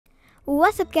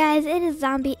What's up guys, it is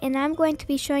Zombie and I'm going to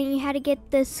be showing you how to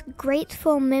get this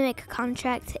Grateful Mimic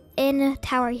contract in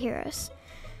Tower Heroes.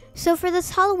 So for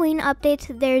this Halloween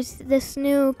update, there's this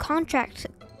new contract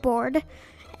board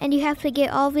and you have to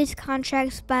get all these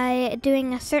contracts by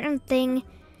doing a certain thing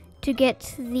to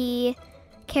get the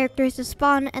characters to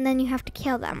spawn, and then you have to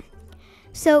kill them.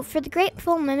 So for the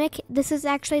Grateful Mimic, this is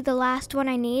actually the last one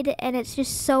I need, and it's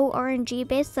just so RNG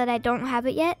based that I don't have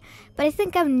it yet, but I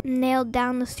think I've nailed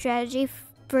down the strategy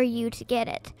for you to get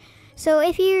it. So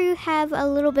if you have a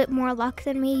little bit more luck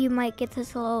than me, you might get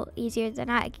this a little easier than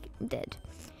I did.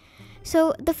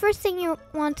 So the first thing you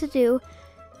want to do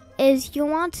is you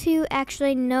want to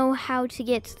actually know how to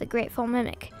get the Grateful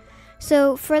Mimic.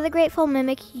 So for the Grateful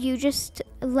Mimic, you just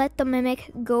let the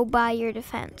Mimic go by your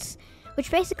defense, which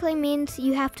basically means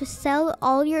you have to sell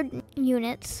all your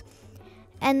units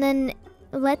and then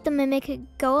let the Mimic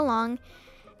go along.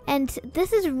 And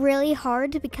this is really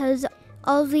hard because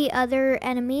all the other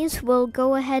enemies will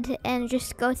go ahead and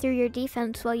just go through your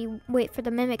defense while you wait for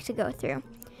the Mimic to go through.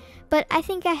 But I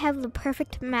think I have the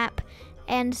perfect map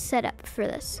and setup for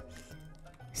this.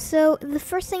 So the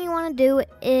first thing you want to do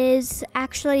is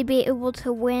actually be able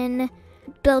to win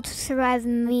Build to Survive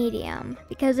medium,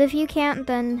 because if you can't,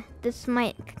 then this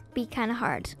might be kind of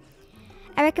hard.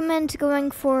 I recommend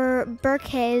going for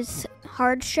Burke's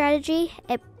hard strategy.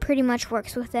 It pretty much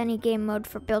works with any game mode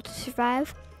for Build to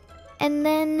Survive. And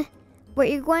then what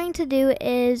you're going to do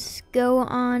is go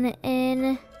on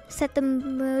and set the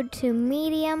mode to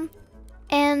medium,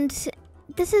 and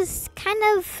this is kind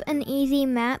of an easy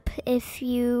map if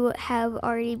you have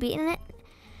already beaten it.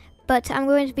 But I'm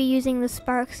going to be using the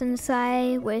Sparks and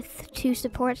Psy with 2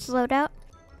 supports loadout.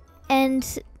 And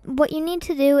what you need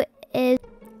to do is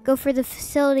go for the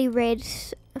facility raid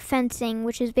fencing,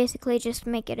 which is basically just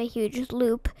make it a huge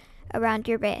loop around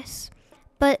your base.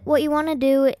 But what you want to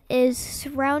do is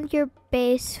surround your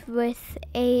base with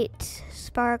 8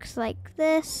 sparks like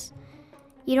this.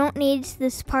 You don't need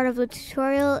this part of the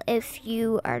tutorial if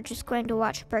you are just going to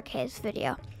watch Burke's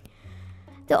video.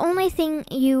 The only thing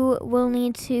you will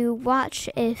need to watch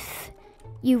if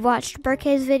you watched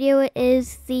Burke's video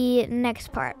is the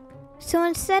next part. So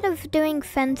instead of doing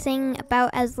fencing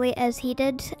about as late as he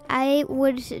did, I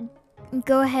would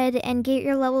go ahead and get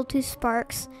your level 2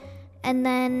 sparks and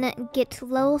then get to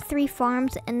level 3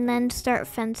 farms and then start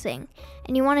fencing.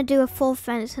 And you want to do a full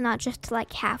fence, not just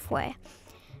like halfway.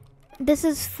 This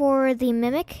is for the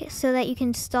Mimic so that you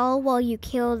can stall while you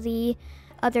kill the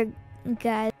other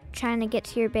guys trying to get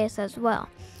to your base as well,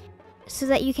 so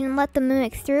that you can let the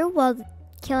Mimic through while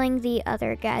killing the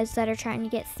other guys that are trying to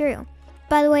get through.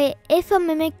 By the way, if a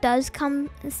Mimic does come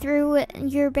through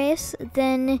your base,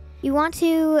 then you want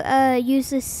to use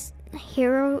this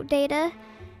hero data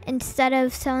instead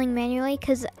of selling manually,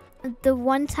 because the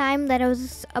one time that I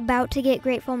was about to get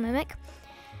Grateful Mimic,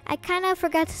 I kind of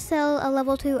forgot to sell a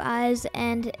level 2 eyes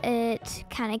and it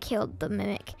kind of killed the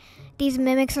Mimic. These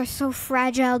Mimics are so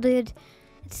fragile, dude.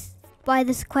 It's why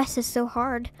this quest is so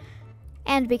hard.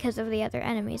 And because of the other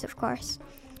enemies, of course.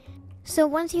 So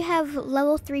once you have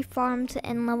level 3 farms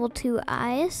and level 2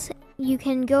 eyes, you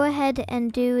can go ahead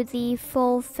and do the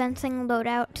full fencing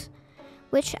loadout,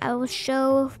 which I will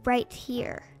show right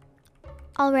here.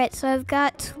 Alright, so I've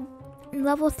got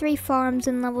level 3 farms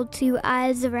and level 2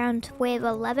 eyes around wave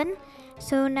 11.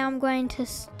 So now I'm going to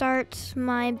start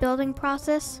my building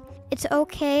process. It's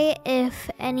okay if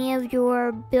any of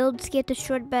your builds get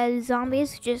destroyed by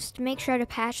zombies. Just make sure to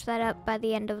patch that up by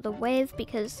the end of the wave,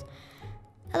 because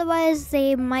otherwise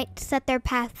they might set their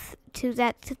path to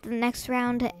the next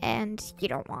round and you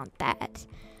don't want that.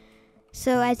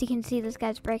 So as you can see, this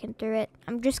guy's breaking through it.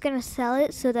 I'm just gonna sell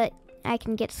it so that I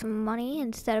can get some money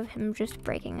instead of him just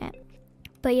breaking it.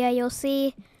 But yeah, you'll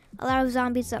see a lot of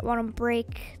zombies that want to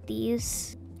break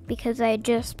these because I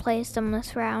just placed them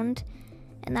this round.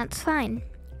 And that's fine.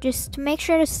 Just make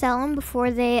sure to sell them before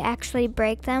they actually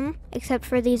break them, except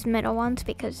for these middle ones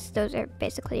because those are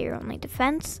basically your only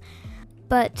defense.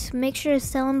 But make sure to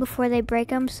sell them before they break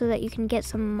them so that you can get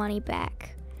some money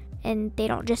back. And they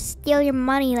don't just steal your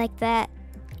money like that.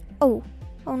 Oh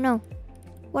no.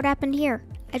 What happened here?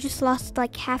 I just lost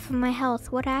like half of my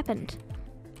health. What happened?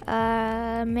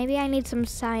 Maybe I need some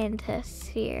scientists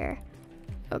here.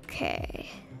 Okay.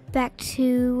 Back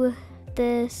to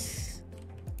this.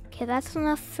 Okay, that's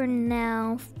enough for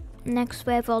now. Next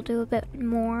wave I'll do a bit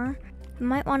more. I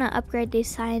might want to upgrade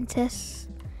these scientists.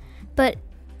 But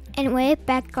anyway,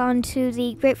 back on to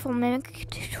the Grateful Mimic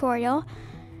tutorial.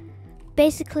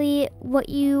 Basically, what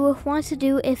you want to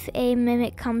do if a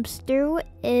Mimic comes through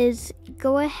is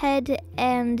go ahead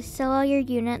and sell all your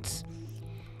units.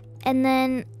 And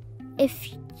then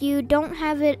if you don't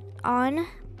have it on,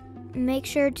 make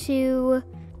sure to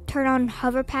turn on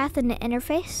hover path in the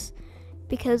interface,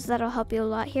 because that'll help you a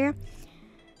lot here.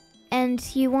 And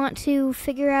you want to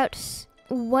figure out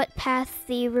what path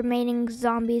the remaining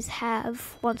zombies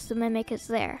have once the mimic is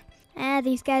there.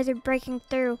 These guys are breaking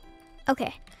through.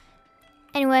 Okay.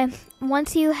 Anyway,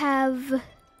 once you have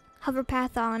hover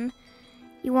path on,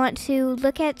 you want to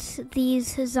look at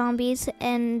these zombies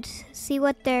and see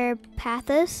what their path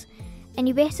is. And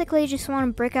you basically just want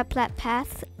to break up that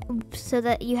path so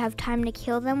that you have time to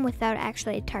kill them without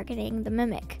actually targeting the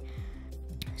mimic.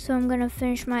 So I'm gonna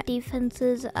finish my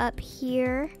defenses up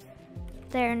here.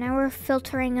 There, now we're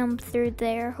filtering them through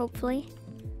there, hopefully.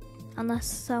 Unless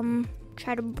some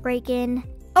try to break in.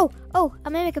 Oh, a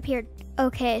mimic appeared.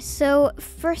 Okay, so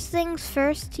first things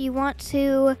first, you want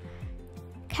to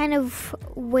kind of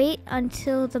wait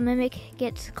until the mimic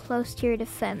gets close to your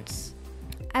defense.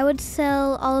 I would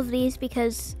sell all of these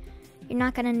because you're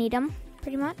not gonna need them,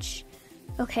 pretty much.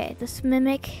 Okay, this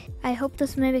mimic, I hope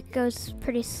this mimic goes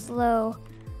pretty slow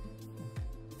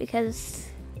because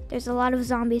there's a lot of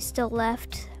zombies still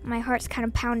left. My heart's kind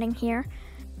of pounding here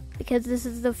because this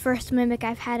is the first mimic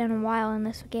I've had in a while in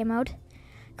this game mode.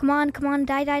 Come on,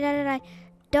 die.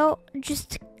 Don't,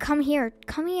 just come here.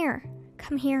 Come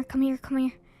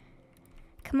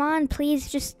on,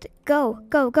 please, just go.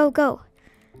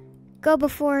 Go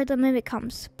before the mimic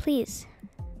comes, please.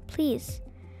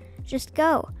 Just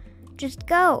go.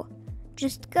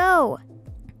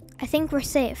 I think we're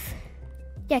safe.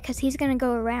 Yeah, because he's gonna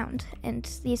go around and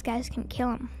these guys can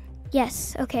kill him.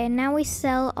 Yes, okay, now we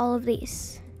sell all of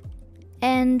these.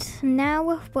 And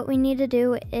now what we need to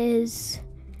do is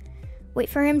wait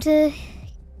for him to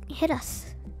hit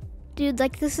us. Dude,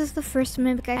 like, this is the first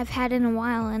mimic I've had in a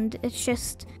while, and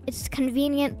it's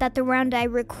convenient that the round I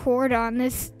record on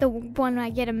is the one I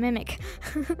get a mimic.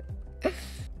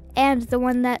 And the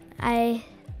one that I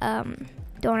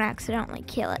don't accidentally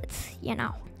kill it, you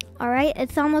know. Alright,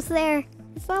 it's almost there.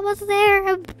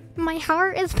 My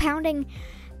heart is pounding.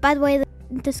 By the way,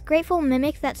 this grateful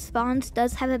mimic that spawns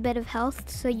does have a bit of health,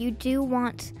 so you do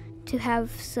want to have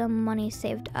some money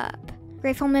saved up.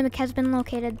 Grateful mimic has been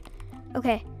located.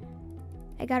 Okay,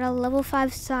 I got a level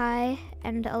 5 Psy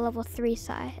and a level 3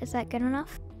 Psy. Is that good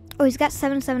enough? Oh, he's got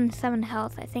 777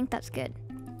 health. I think that's good.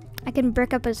 I can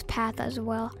brick up his path as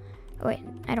well. Oh, wait,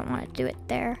 I don't want to do it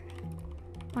there.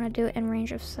 I want to do it in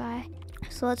range of Psy.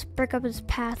 So let's brick up his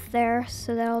path there,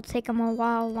 so that'll take him a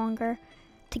while longer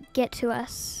to get to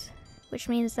us, which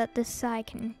means that this Psy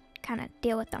can kind of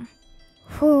deal with them.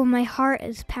 Whew, my heart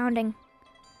is pounding.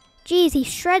 Jeez, he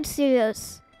shreds through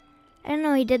those. I didn't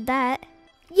know he did that.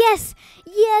 Yes!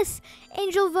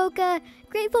 Angel Voca,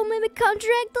 Grateful Mimic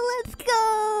contract, let's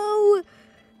go!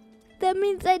 That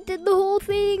means I did the whole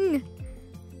thing.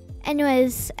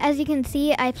 Anyways, as you can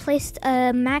see, I placed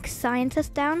a max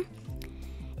scientist down.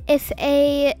 If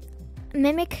a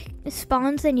mimic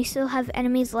spawns and you still have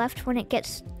enemies left when it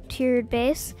gets to your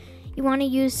base, you want to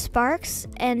use sparks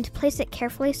and place it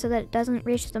carefully so that it doesn't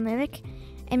reach the mimic,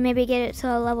 and maybe get it to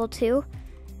a level 2.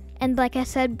 And like I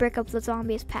said, brick up the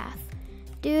zombie's path.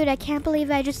 Dude, I can't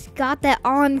believe I just got that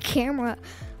on camera.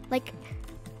 Like,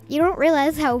 you don't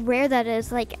realize how rare that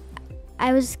is. Like,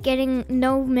 I was getting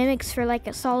no mimics for like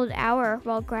a solid hour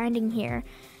while grinding here.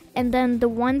 And then the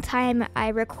one time I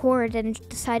record and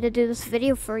decide to do this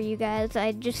video for you guys,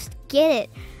 I just get it.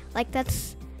 Like,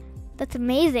 that's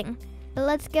amazing. But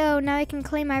let's go, now I can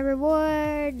claim my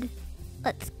reward.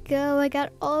 Let's go, I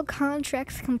got all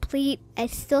contracts complete. I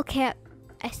still can't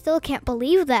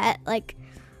believe that. Like,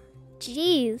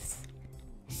 jeez.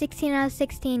 16 out of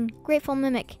 16, Grateful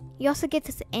Mimic. You also get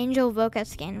this Angel Voca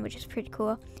skin, which is pretty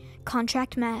cool.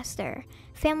 Contract Master,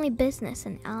 Family Business,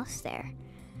 and Alistair.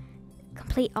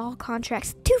 Complete all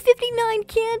contracts. 259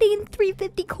 candy and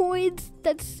 350 coins.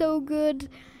 That's so good.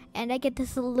 And I get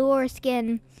this Allure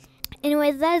skin.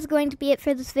 Anyways, that is going to be it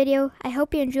for this video. I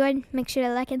hope you enjoyed. Make sure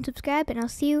to like and subscribe, and I'll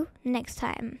see you next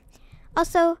time.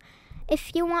 Also,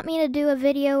 if you want me to do a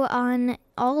video on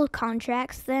all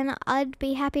contracts, then I'd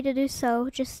be happy to do so.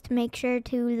 Just make sure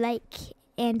to like,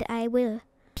 and I will.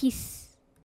 Peace.